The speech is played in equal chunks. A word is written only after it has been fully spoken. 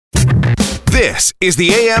This is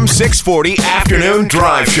the AM 640 Afternoon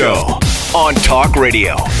Drive Show on Talk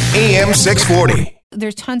Radio. AM 640.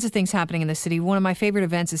 There's tons of things happening in the city. One of my favorite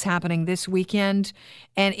events is happening this weekend,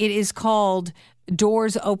 and it is called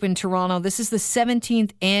Doors Open Toronto. This is the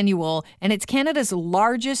 17th annual, and it's Canada's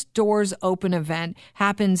largest Doors Open event.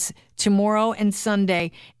 Happens tomorrow and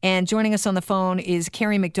Sunday. And joining us on the phone is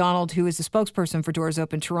Carrie McDonald, who is the spokesperson for Doors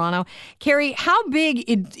Open Toronto. Carrie, how big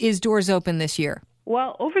is Doors Open this year?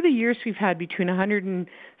 Well, over the years, we've had between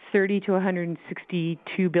 130 to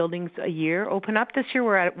 162 buildings a year open up. This year,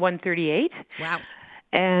 we're at 138. Wow.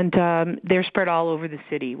 And they're spread all over the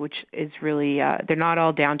city, which is really, they're not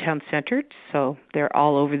all downtown centered, so they're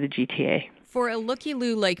all over the GTA. For a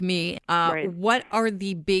looky-loo like me, Right. What are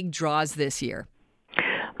the big draws this year?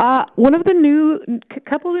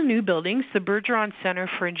 Couple of the new buildings, the Bergeron Center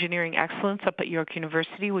for Engineering Excellence up at York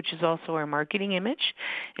University, which is also our marketing image.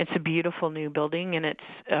 It's a beautiful new building, and it's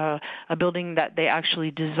a building that they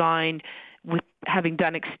actually designed with having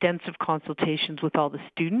done extensive consultations with all the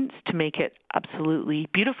students to make it absolutely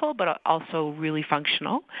beautiful, but also really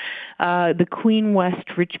functional. The Queen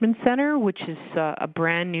West Richmond Center, which is a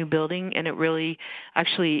brand new building, and it really,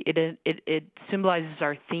 actually, it symbolizes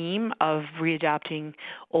our theme of readapting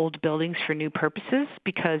old buildings for new purposes,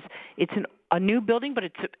 because it's a new building, but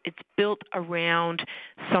it's built around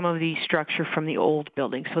some of the structure from the old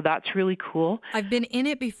building. So that's really cool. I've been in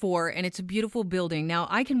it before, and it's a beautiful building. Now,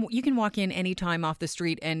 you can walk in anytime off the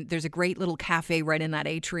street, and there's a great little cafe right in that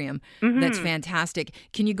atrium. Mm-hmm. That's fantastic.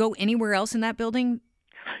 Can you go anywhere else in that building?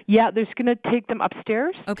 Yeah, there's going to take them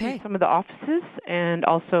upstairs to some of the offices, and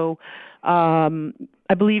also, I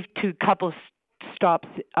believe, to a couple of stops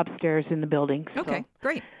upstairs in the building. Okay,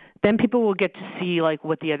 great. Then people will get to see like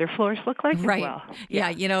what the other floors look like right. as well. Yeah,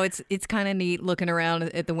 you know, it's kind of neat looking around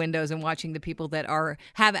at the windows and watching the people that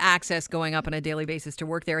have access going up on a daily basis to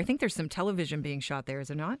work there. I think there's some television being shot there, is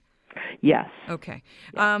there not? Yes. Okay.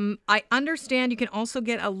 I understand you can also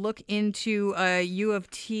get a look into U of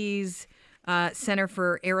T's Center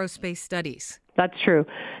for Aerospace Studies. That's true.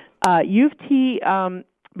 U of T,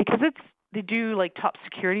 because they do like top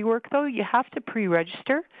security work, though, you have to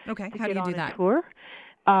pre-register. Okay. To How do get you do on that? A tour.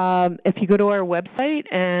 If you go to our website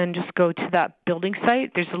and just go to that building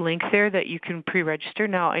site, there's a link there that you can pre-register.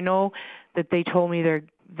 Now, I know that they told me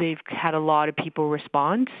they've had a lot of people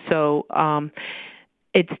respond, so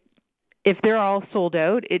if they're all sold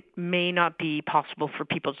out, it may not be possible for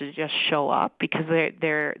people to just show up, because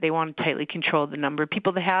they want to tightly control the number of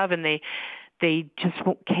people they have, and they just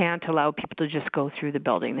can't allow people to just go through the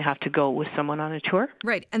building. They have to go with someone on a tour.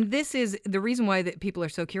 Right. And this is the reason why that people are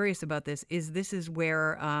so curious about this is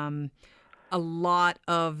where a lot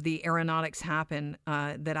of the aeronautics happen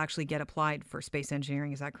that actually get applied for space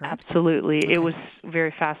engineering. Is that correct? Absolutely. Okay. It was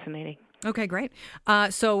very fascinating. Okay, great.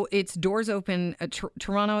 So it's Doors Open,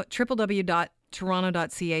 Toronto,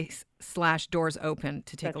 www.toronto.ca/Doors Open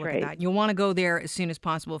to take a look at that. You'll want to go there as soon as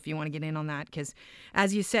possible if you want to get in on that, because,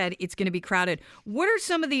 as you said, it's going to be crowded. What are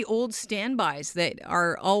some of the old standbys that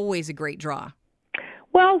are always a great draw?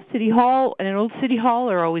 Well, City Hall and an old City Hall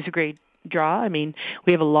are always a great draw. I mean,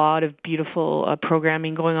 we have a lot of beautiful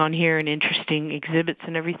programming going on here and interesting exhibits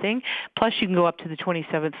and everything. Plus, you can go up to the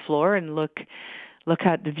 27th floor and look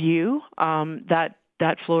at the view.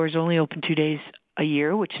 That floor is only open 2 days a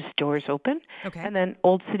year, which is Doors Open. Okay. And then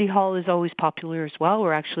Old City Hall is always popular as well.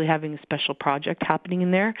 We're actually having a special project happening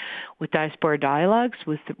in there with Diaspora Dialogues,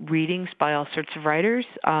 with readings by all sorts of writers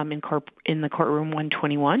in the courtroom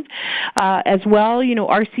 121. As well, you know,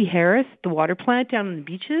 R.C. Harris, the water plant down on the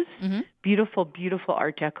beaches. Mm-hmm. Beautiful, beautiful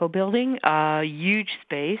Art Deco building. Huge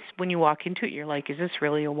space. When you walk into it, you're like, is this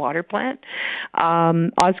really a water plant?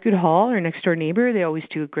 Osgood Hall, our next door neighbor, they always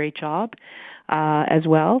do a great job as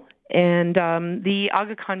well. And the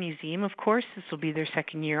Aga Khan Museum, of course, this will be their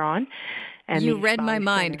second year on. And you read my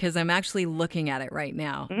mind, because I'm actually looking at it right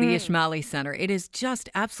now, the Ismaili Center. It is just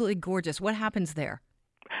absolutely gorgeous. What happens there?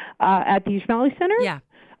 At the Ismaili Center? Yeah.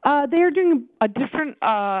 They're doing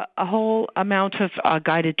a whole amount of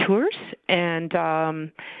guided tours, and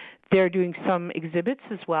they're doing some exhibits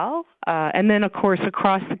as well. And then, of course,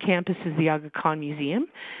 across the campus is the Aga Khan Museum.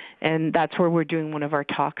 And that's where we're doing one of our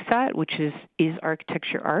talks at, which is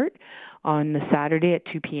Architecture Art, on the Saturday at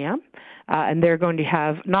 2 p.m. And they're going to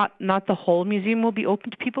have, not the whole museum will be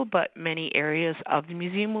open to people, but many areas of the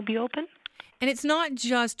museum will be open. And it's not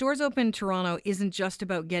just, Doors Open Toronto isn't just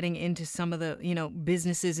about getting into some of the,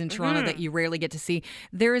 businesses in Toronto that you rarely get to see.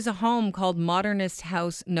 There is a home called Modernist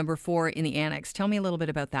House Number 4 in the Annex. Tell me a little bit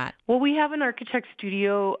about that. Well, we have an architect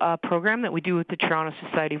studio program that we do with the Toronto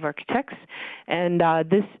Society of Architects. And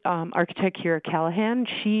this architect here at Callahan,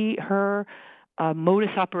 her modus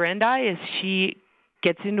operandi is she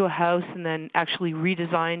gets into a house and then actually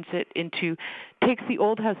redesigns it takes the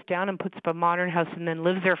old house down and puts up a modern house and then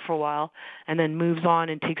lives there for a while and then moves on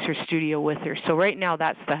and takes her studio with her. So right now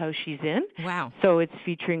that's the house she's in. Wow. So it's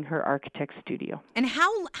featuring her architect studio. And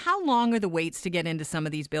how long are the waits to get into some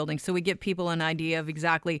of these buildings so we give people an idea of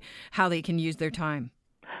exactly how they can use their time?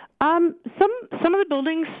 Some of the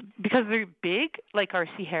buildings, because they're big, like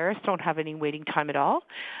R.C. Harris, don't have any waiting time at all.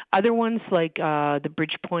 Other ones, like the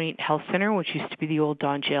Bridgepoint Health Center, which used to be the old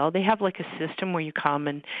Don Jail, they have like a system where you come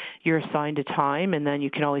and you're assigned a time, and then you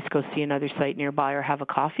can always go see another site nearby or have a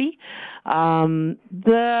coffee. Most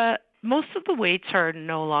of the waits are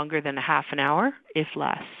no longer than a half an hour, if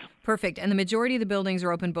less. Perfect. And the majority of the buildings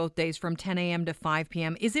are open both days from 10 a.m. to 5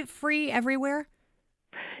 p.m. Is it free everywhere?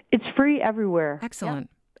 It's free everywhere. Excellent.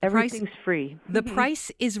 Yep. Everything's free. The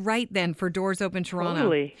price is right then for Doors Open Toronto.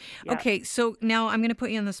 Totally. Yeah. Okay, so now I'm going to put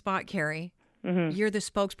you on the spot, Carrie. Mm-hmm. You're the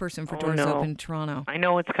spokesperson for Doors Open Toronto. I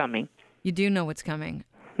know what's coming. You do know what's coming.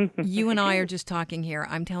 You and I are just talking here.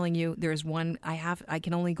 I'm telling you, there's one. I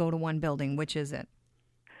can only go to one building. Which is it?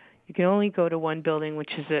 You can only go to one building.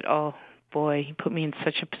 Which is it? Oh boy, you put me in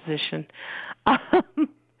such a position. I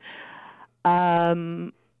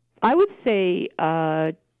would say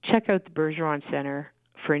check out the Bergeron Center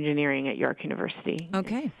for Engineering at York University.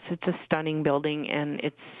 Okay. It's a stunning building, and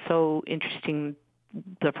it's so interesting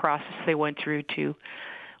the process they went through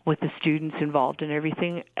with the students involved and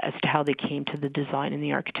everything as to how they came to the design and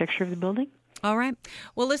the architecture of the building. All right.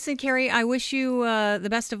 Well, listen, Carrie, I wish you the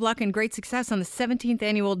best of luck and great success on the 17th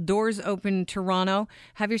annual Doors Open Toronto.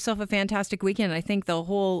 Have yourself a fantastic weekend. I think the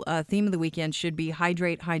whole theme of the weekend should be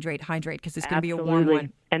hydrate, hydrate, hydrate, because it's going to be a warm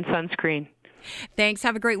one. And sunscreen. Thanks.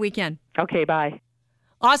 Have a great weekend. Okay, bye.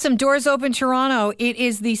 Awesome. Doors Open Toronto. It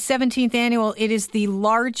is the 17th annual. It is the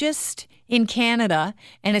largest in Canada,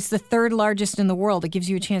 and it's the third largest in the world. It gives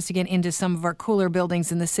you a chance to get into some of our cooler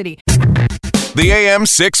buildings in the city. The AM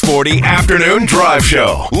 640 Afternoon Drive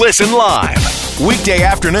Show. Listen live. Weekday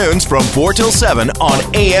afternoons from 4 till 7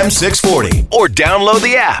 on AM 640. Or download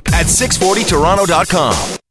the app at 640toronto.com.